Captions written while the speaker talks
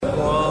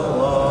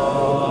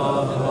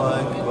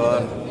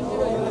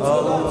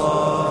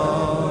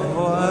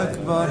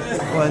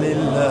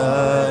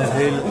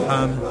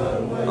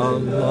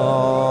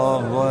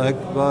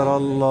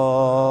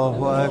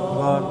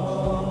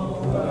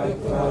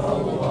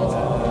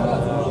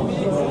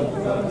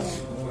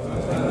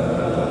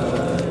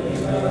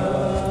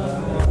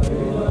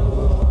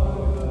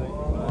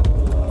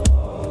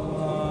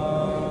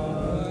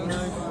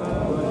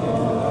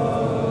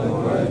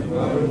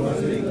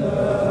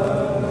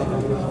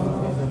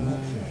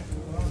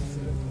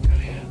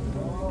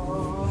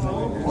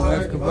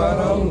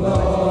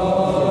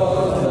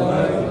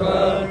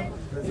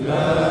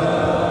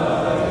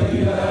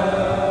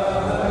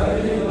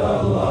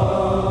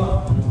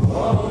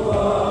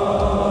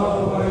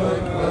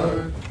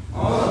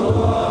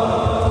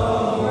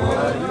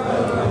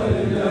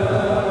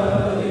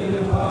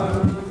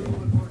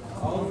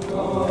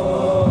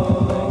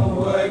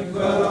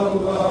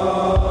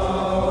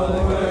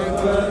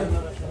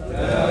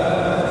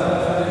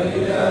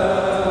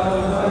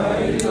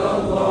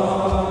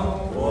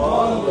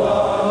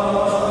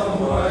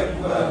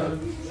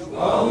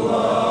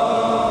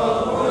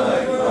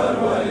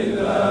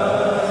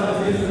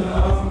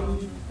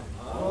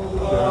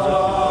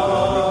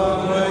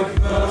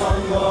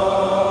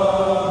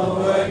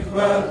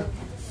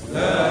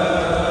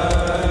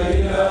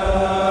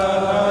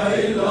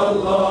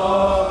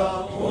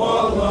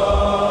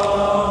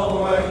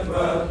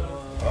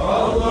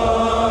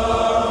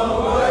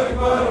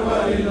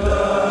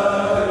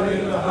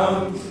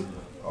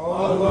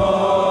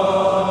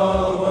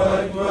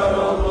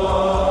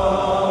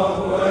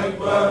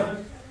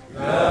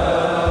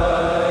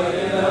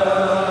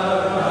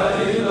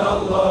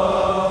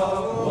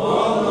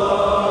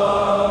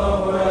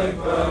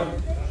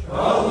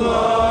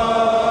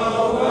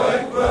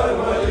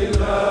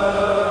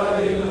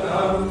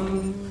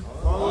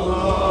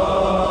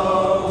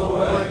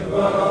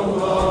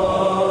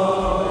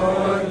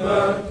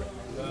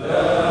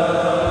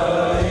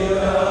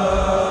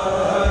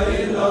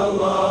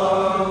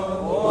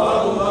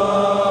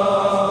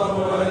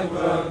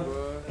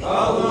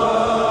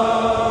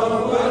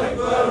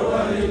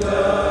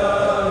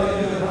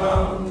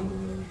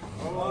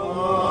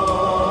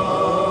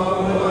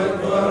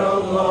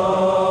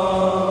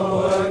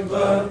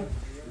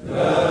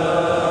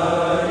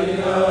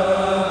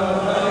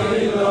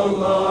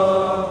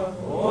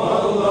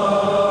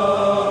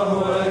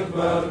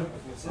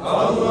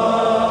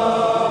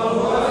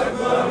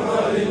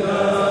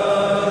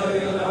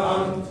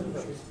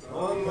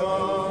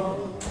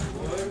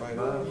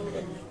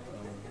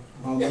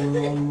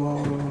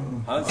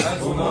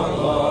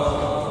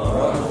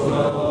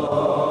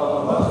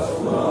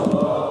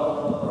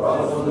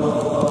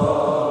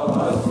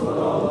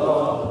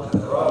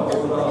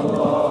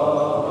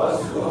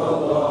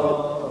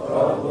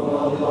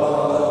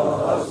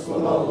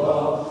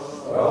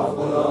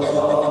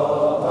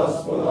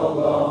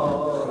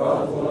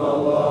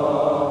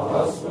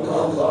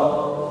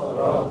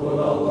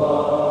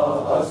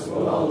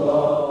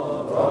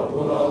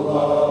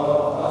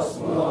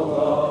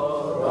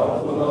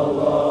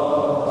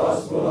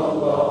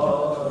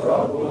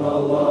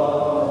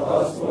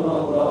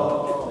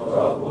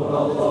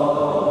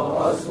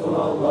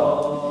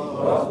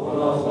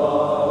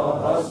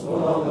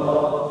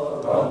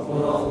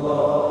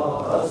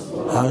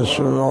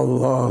حسبنا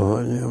الله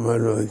ونعم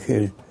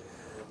الوكيل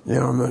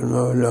نعم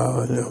المولى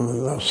ونعم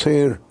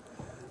النصير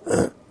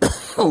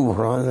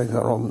غفرانك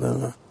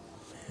ربنا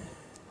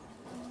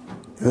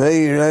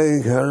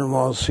وإليك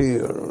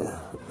المصير.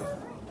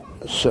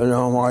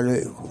 السلام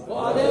عليكم.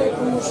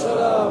 وعليكم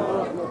السلام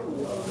ورحمة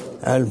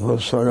الله.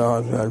 ألف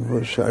صلاة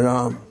ألف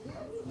سلام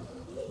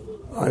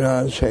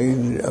على سيد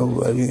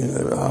الأولين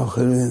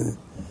والآخرين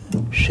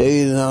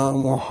سيدنا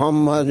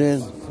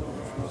محمد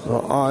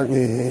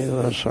وآله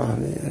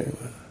وصحبه.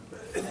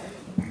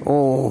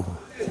 Oh,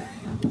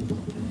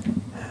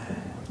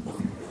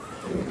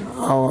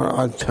 our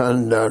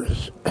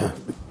attenders,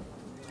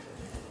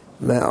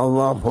 may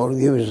Allah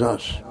forgive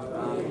us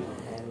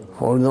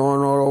for the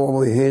honor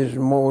of His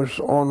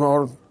most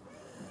honored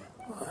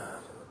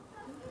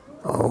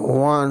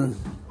one,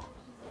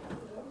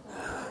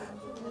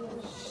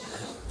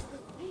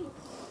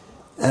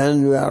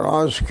 and we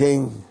are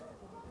asking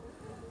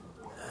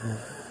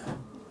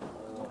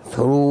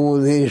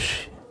through this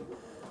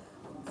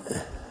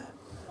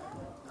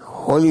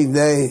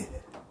holiday,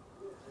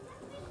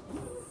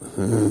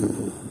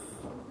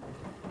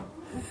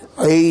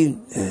 Eid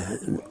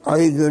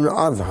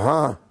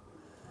al-Adha,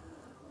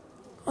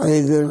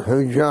 Eid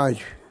al-Hujjaj.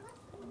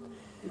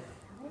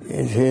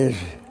 It is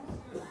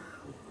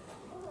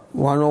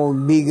one of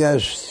the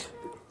biggest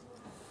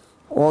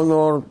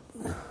honored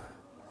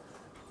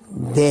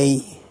day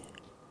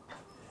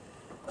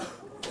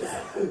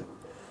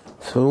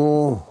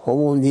through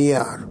whole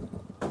year.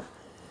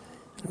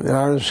 We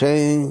are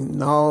saying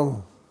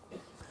now,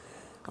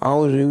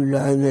 أعوذ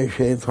بالله من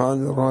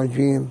الشيطان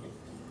الرجيم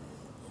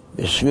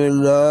بسم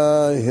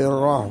الله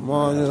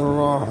الرحمن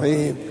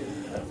الرحيم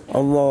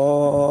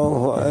الله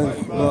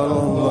أكبر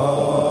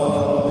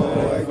الله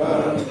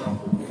أكبر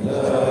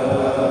لا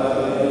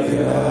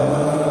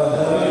إله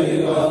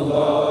إلا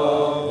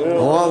الله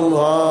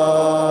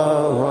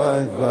والله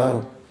أكبر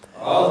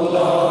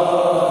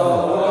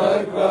الله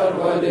أكبر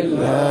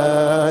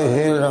ولله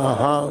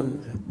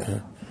الحمد.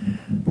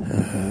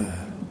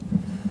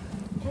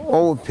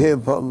 O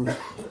people,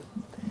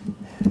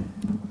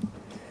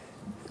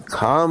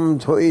 come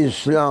to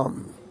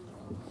Islam.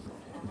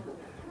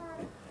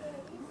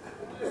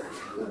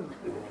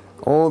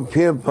 O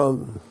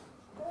people,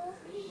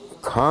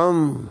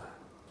 come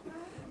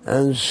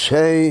and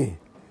say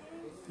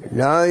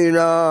لا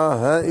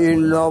إله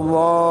إلا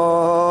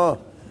الله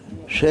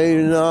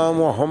سيدنا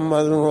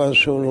محمد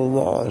رسول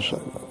الله صلى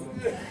الله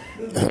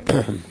عليه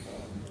وسلم.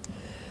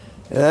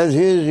 That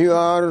is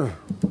your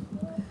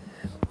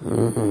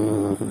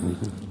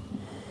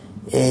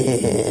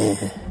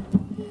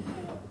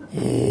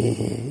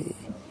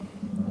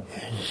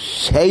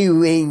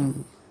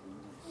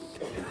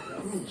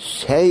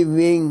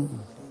saving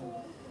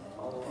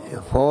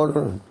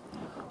for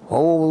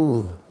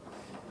all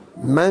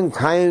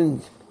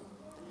mankind.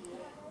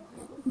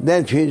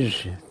 That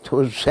is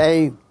to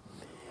say,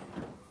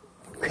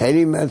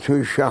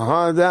 Kalimatu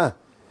Shahada,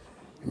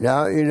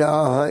 La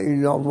ilaha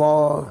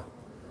illallah,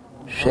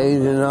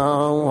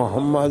 Sayyidina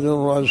Muhammadun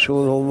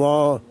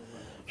Rasulullah,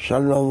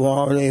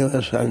 sallallahu alayhi wa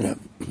sallam.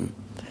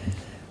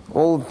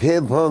 All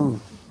people,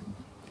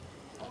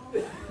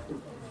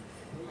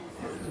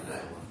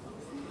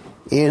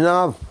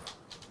 enough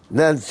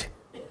that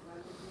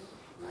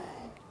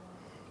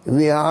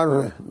we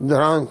are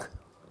drunk.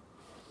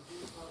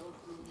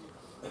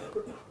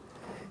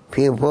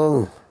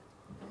 People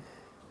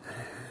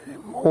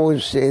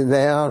mostly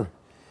they are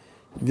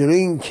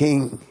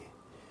drinking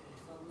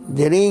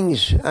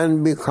drinks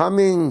and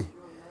becoming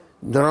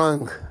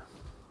drunk.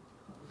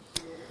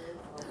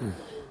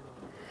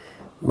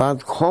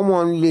 But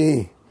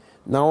commonly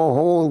now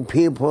whole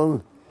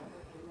people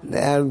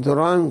they are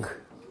drunk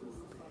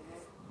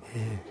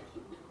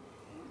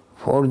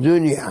for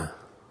dunya.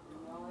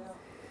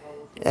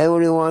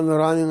 Everyone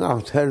running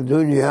after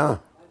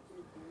dunya,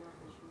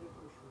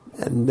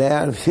 and they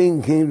are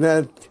thinking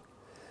that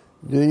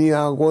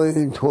dunya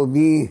going to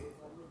be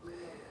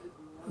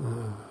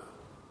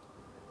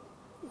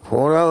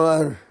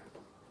forever,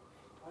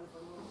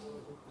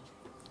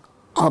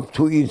 up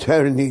to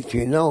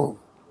eternity. No.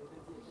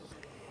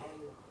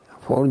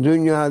 For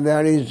dunya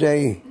there is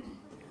a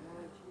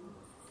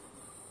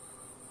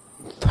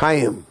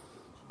time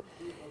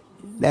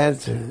that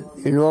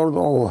the Lord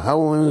of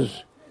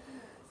Heavens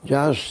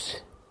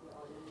just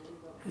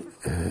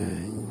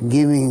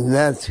giving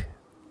that,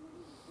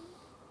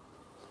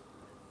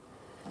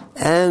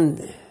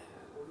 and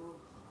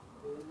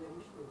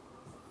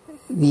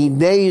the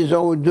days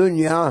of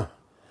dunya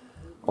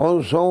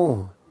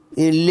also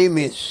in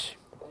limits.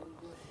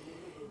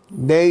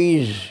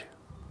 Days,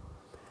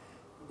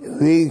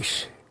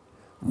 weeks,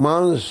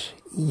 months,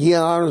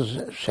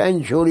 years,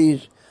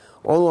 centuries,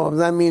 all of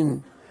them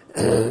in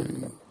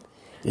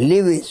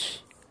limits.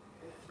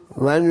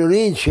 When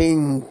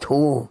reaching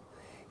to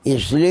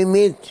its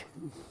limit,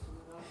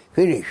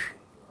 finish.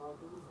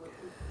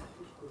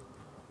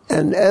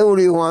 And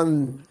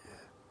everyone,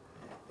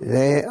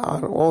 they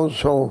are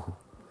also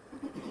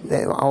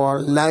our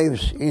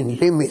lives in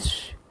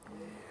limits.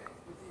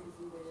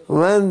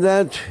 When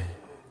that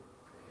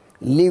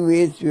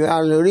limit we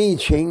are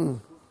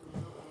reaching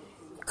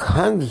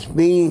can't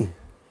be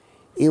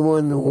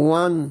even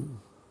 1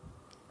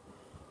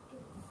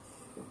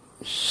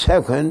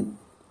 second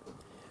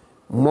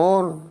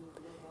more,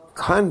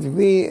 can't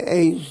be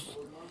a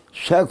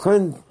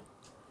second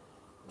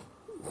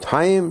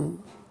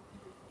time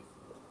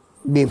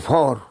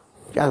before,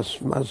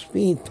 just must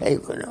be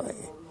taken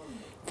away.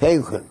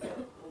 Taken.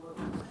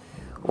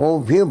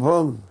 Oh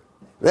people,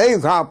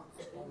 wake up!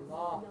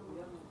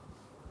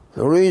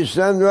 From east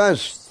and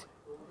west,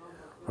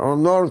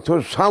 from north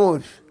to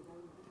south,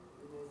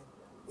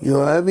 you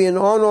have been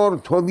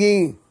honored to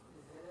be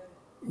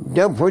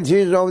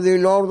deputies of the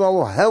Lord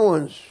of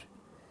Heavens.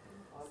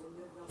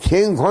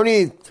 Think on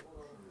it.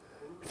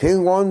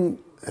 Think on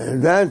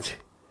that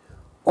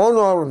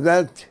honor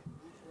that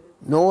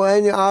no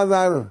any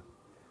other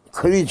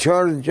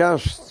creature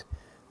just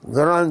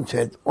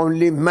granted,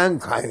 only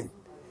mankind.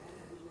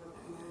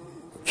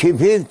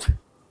 Keep it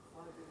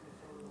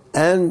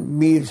and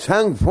be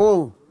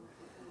thankful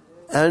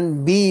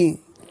and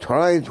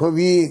try to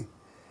be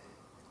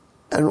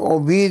an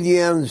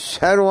obedient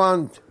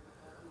servant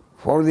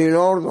for the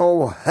Lord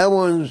of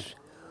Heavens,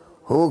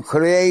 who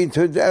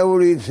created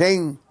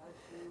everything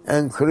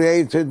and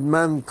created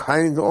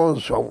mankind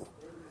also.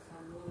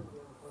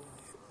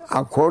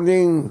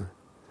 According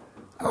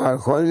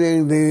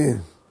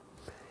the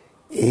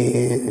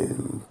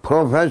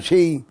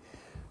prophecy,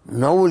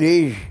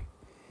 knowledge,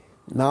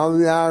 now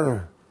we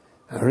are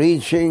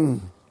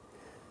reaching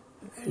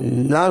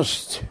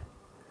last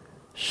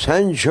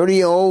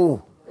century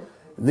of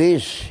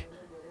this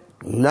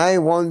life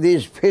on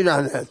this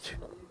planet.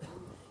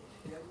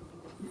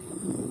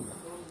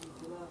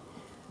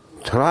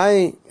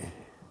 Try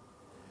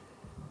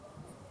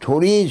to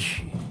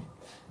reach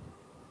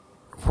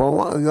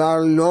from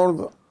your Lord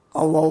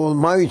of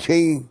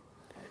Almighty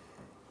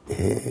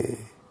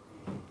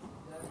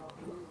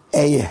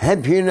a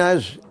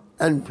happiness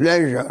and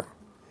pleasure.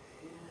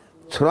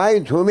 Try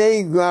to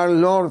make your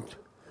Lord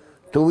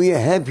to be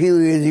happy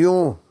with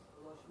you,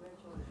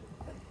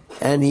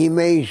 and He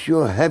makes you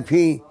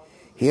happy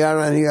here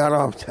and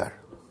hereafter.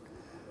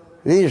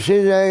 This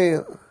is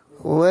a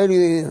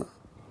very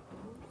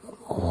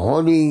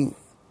holy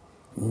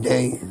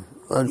day,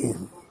 very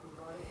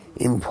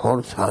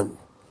important.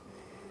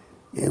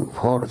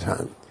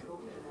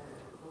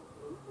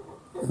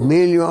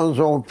 millions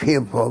of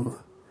people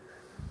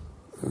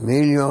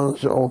running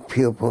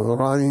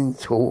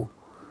to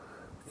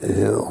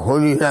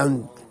Holy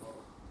Land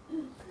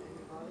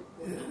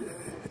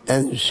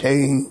and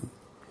saying,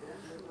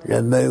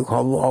 لبيك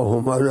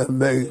اللهم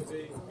لبيك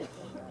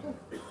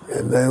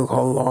لبيك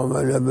اللهم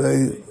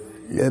لبيك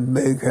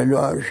لبيك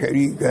لا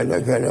شريك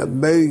لك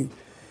لبيك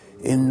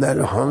إن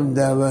الحمد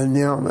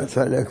والنعمة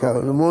لك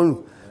والملك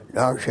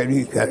لا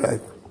شريك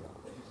لك.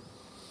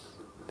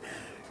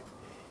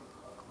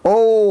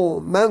 All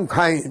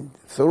mankind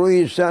through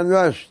East and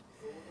West,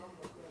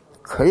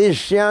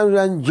 Christians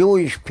and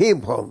Jewish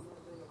people,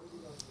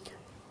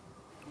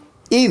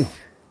 if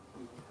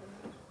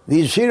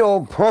the seal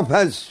of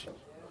prophets,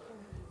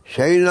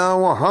 Sayyidina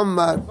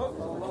Muhammad,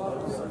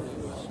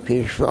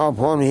 peace be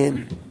upon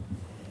him,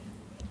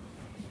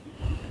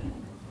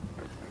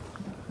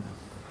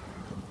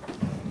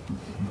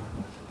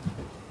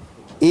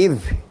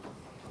 if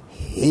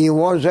he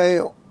was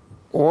an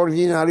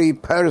ordinary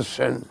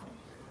person,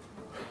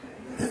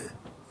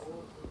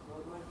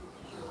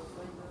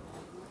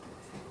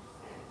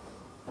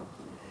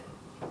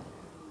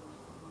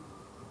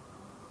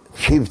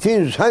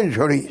 Fifteen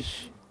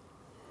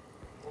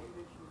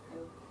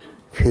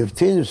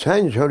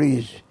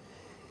centuries,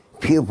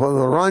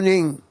 people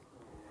running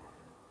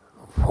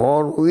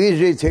for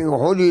visiting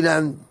Holy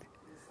Land,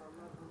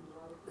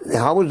 the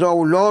house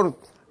of Lord,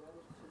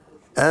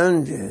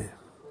 and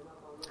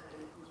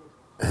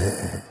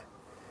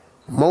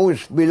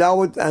most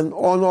beloved and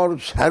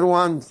honored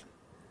servant,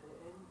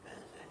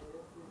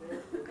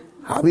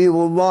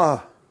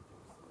 Habibullah,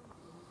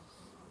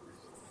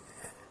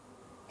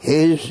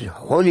 his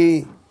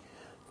holy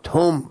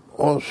tomb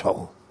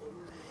also.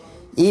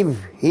 If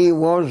he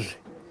was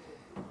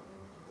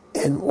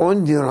an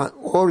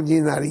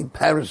ordinary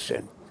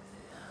person,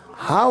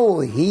 how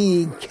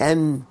he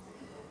can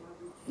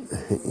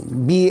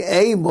be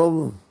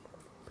able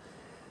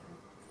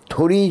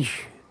to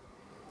reach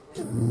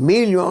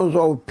millions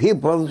of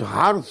people's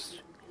hearts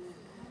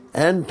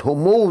and to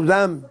move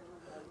them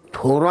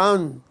to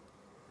run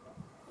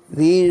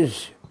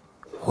these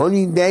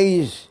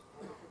holidays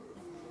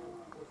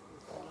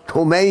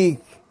to make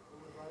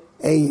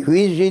a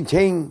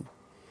visiting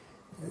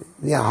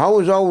the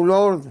house of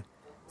Lord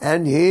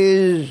and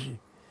his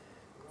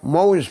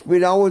most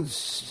beloved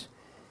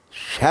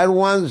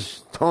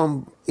servants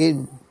tomb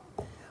in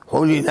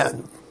Holy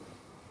Land.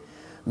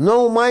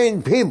 No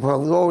mind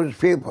people, those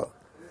people.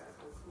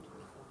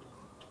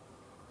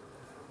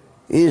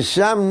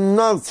 Islam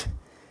not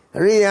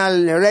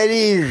real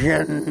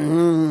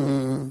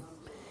religion.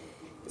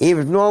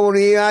 If no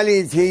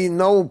reality,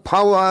 no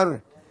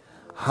power,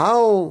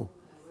 how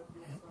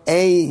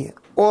a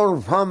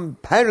orphan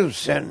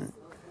person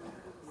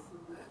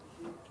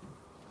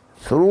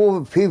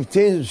through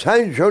 15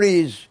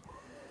 centuries,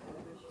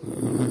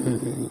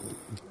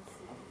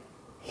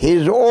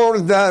 his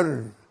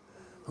order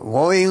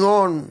going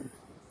on.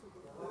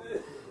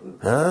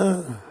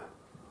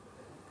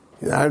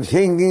 You are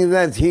thinking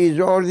that he is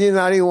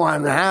ordinary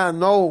one.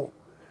 No,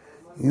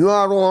 you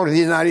are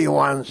ordinary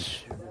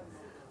ones.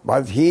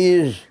 But he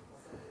is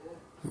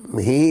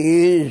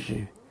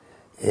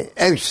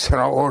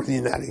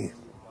extraordinary.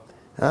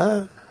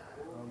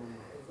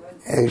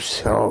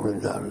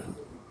 Extraordinary.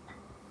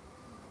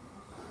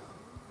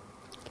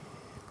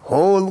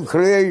 Whole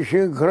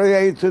creation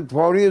created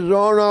for his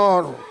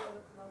honor.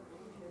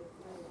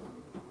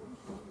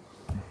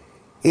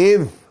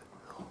 If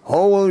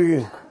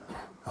whole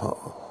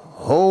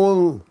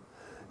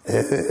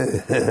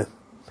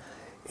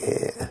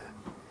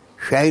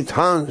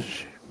shaitans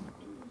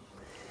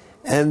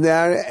and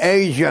their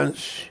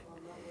agents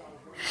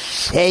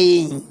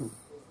saying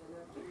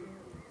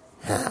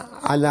in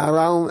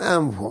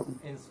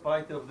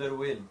spite of their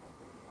will.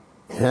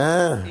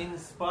 In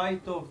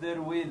spite of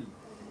their will.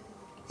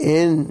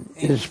 In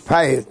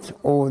spite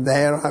of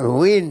their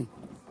will,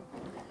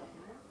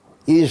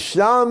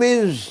 Islam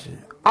is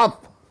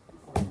up.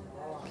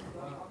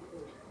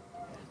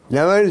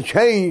 Never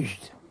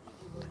changed.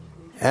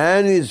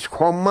 And its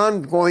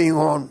command going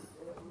on.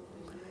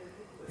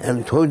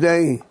 And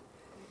today,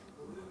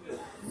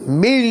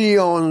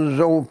 millions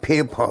of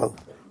people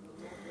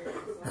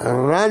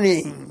are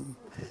running,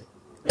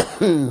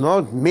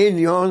 not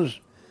millions,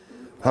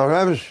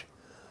 perhaps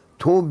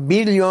 2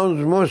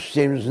 billion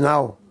Muslims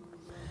now,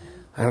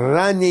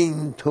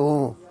 running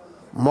to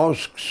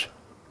mosques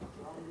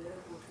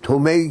to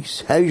make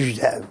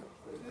sajda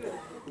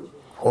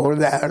for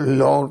their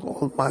Lord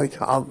Almighty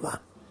Allah.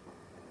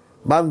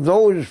 But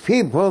those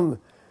people,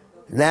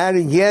 they are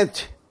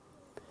yet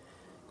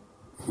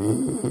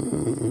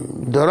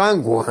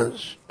drunk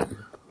ones.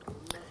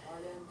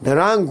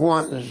 Drunk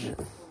ones.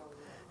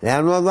 They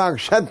are not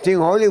accepting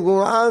Holy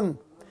Quran.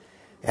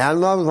 They are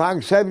not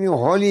accepting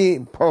Holy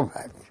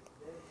Prophet.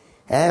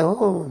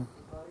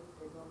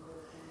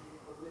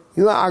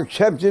 You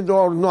accept it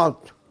or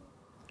not.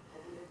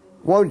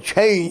 What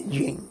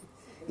changing?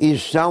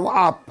 Islam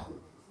up.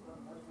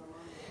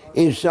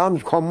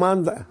 Islam's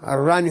command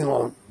are running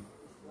on.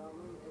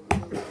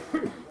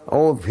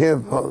 Oh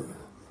people,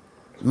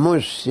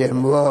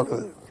 Muslim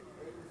world,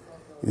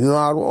 you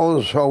are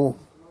also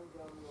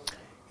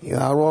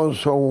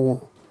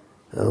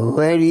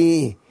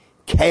very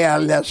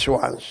careless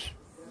ones.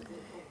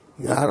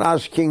 You are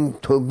asking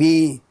to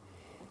be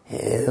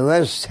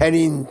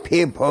Western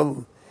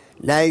people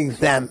like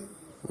them.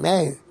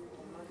 Like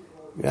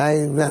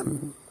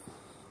them.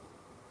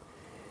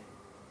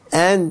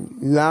 And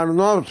you are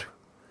not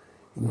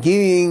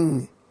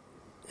giving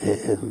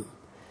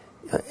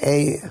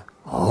a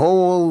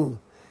whole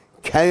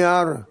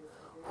care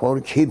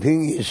for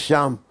keeping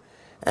Islam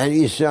and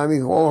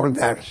Islamic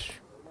orders.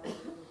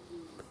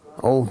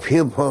 Oh,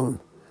 people,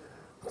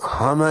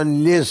 come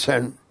and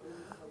listen.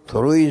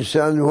 Through East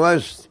and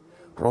West,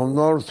 from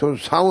North to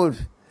South,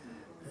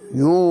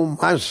 you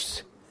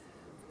must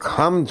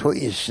come to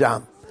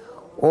Islam,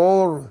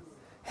 or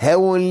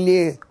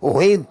heavenly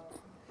whip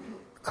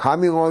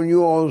coming on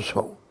you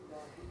also.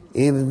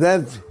 If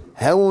that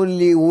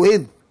heavenly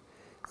whip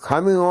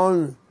coming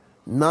on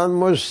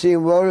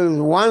non-Muslim world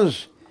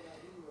once,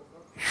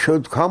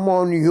 should come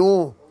on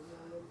you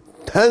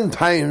 10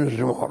 times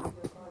more.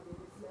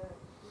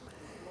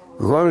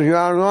 Because you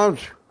are not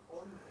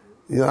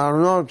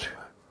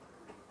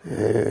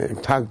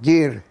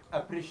takdir.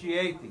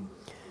 Appreciate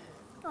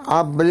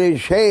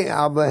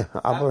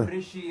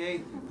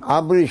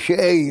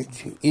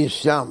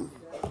Islam.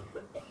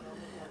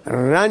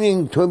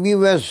 Running to be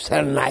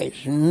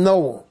westernized.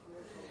 No.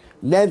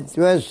 Let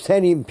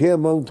Western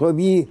people to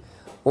be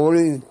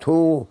only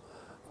to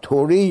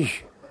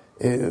reach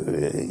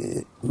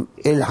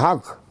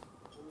al-Haq.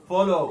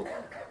 Follow.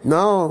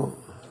 No.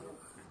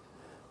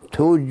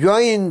 To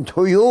join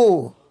to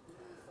you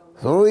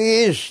through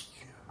East.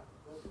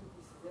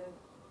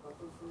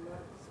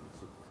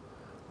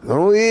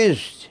 Through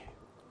East.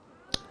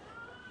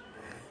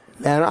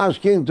 They're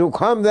asking to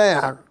come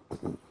there.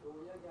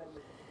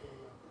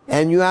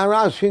 And you are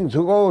asking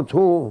to go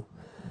to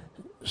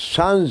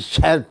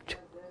sunset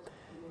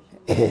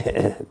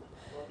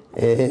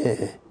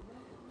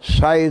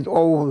side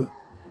of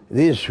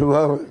this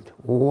world.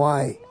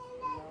 Why?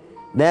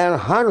 Their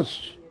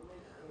hearts,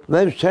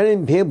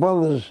 Western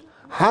people's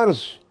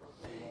hearts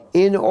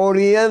in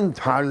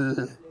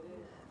Oriental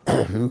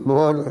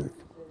world.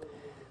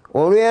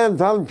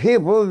 Oriental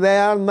people, they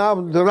are now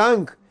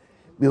drunk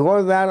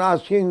because they are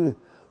asking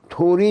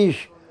to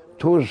reach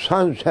to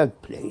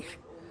sunset place.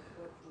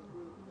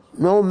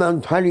 No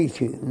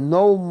mentality,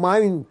 no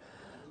mind,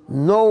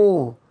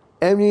 no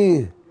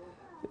any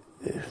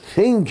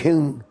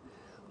thinking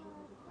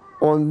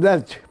on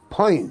that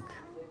point.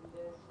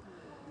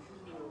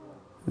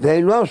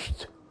 They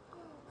lost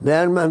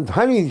their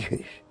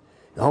mentalities.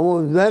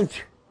 Of that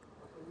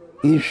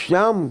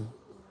Islam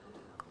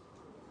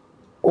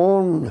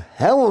on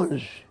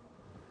heavens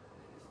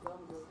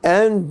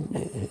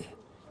and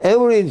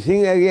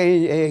everything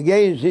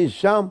against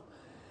Islam,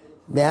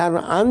 they are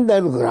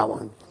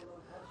underground.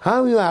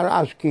 How you are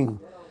asking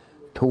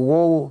to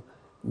go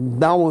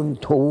down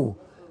to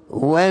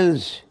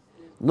wells,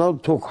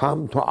 not to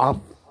come to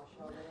up?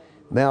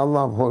 May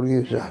Allah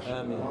forgive us.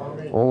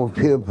 All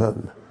people,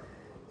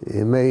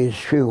 may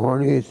speak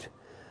on it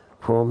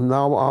from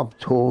now up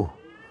to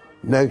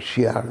next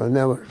year,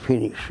 never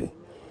finish it.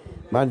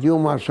 But you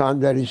must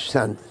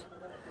understand.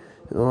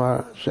 You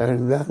must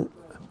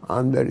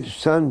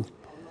understand.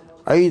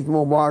 Eid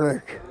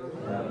Mubarak.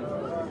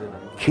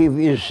 Keep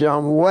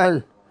Islam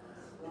well,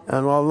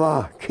 and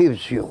Allah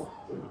keeps you.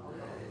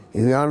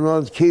 If you are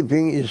not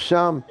keeping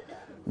Islam,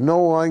 no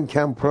one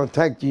can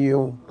protect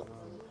you.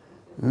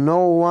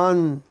 No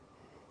one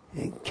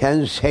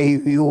can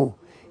save you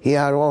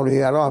here or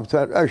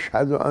hereafter.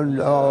 Ashhadu an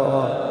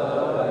la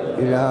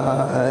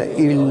ilaha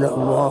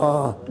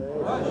illallah.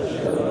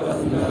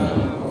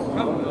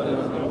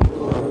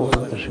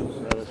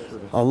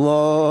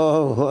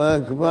 Allahu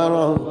Akbar.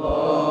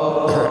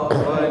 Allahu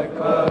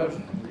Akbar.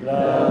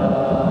 Allahu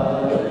Akbar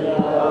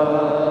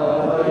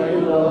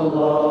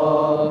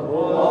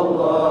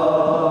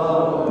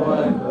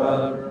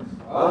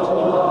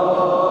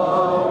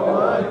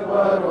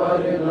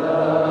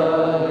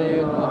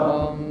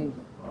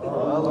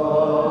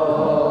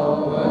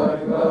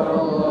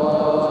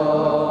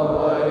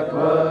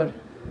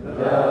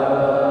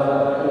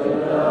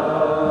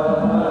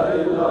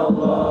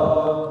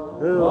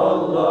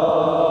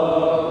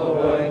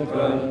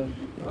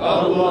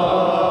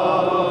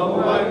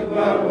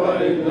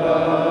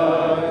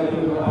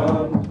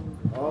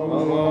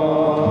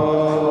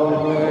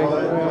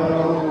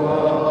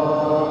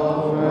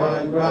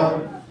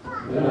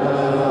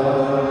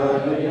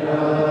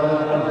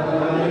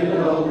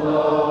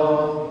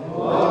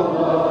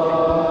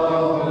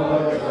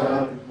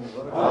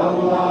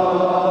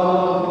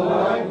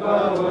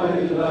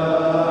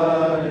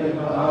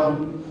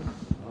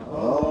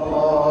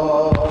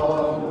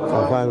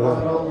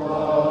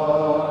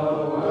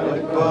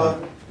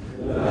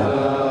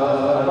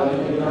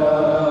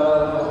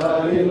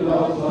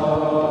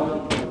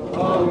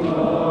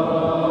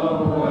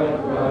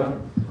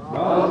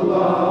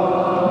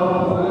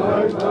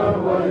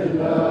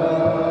wa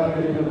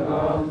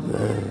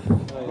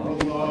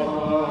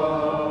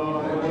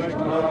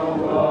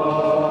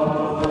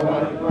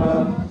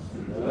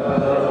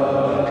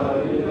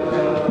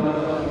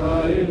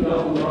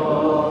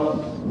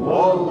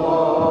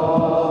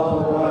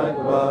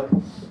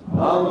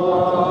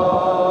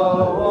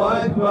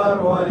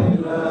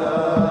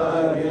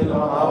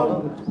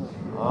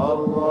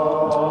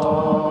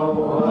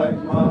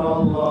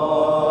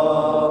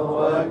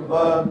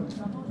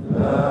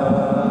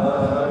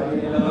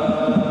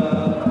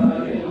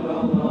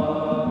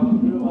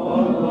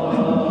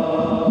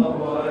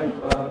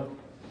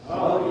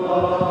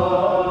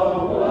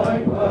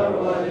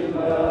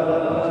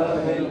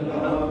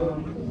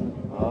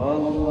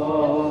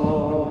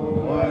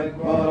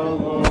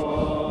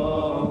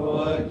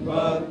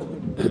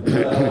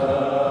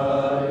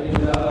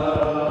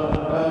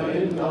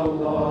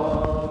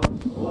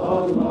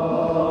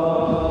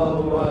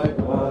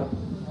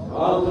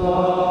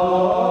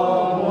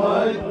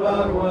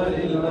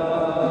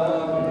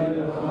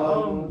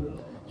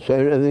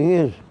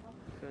Söylediniz.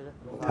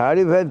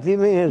 Tarif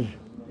ettiniz.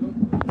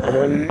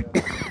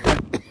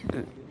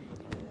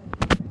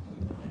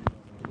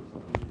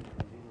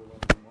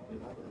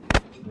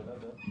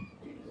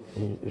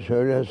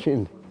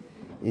 Söylesin.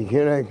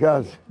 2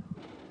 rekat.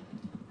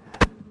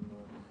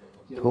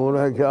 2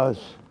 rekat.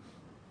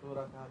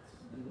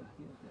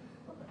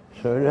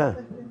 Söyle.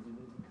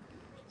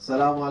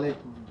 Selamun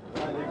Aleyküm.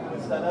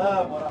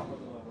 Aleykümselam ve rahmetullah.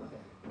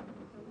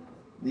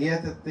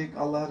 Niyet ettik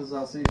Allah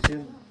rızası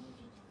için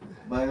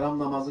bayram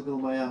namazı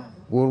kılmaya,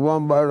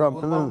 Kurban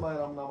Bayramı'nın Kurban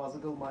bayram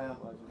namazı kılmaya,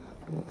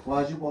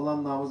 vacip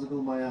olan namazı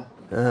kılmaya,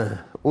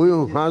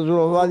 uyun hazır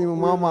olan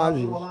İmam hazır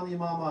Aziz. olan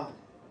imama,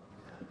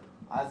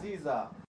 Aziza.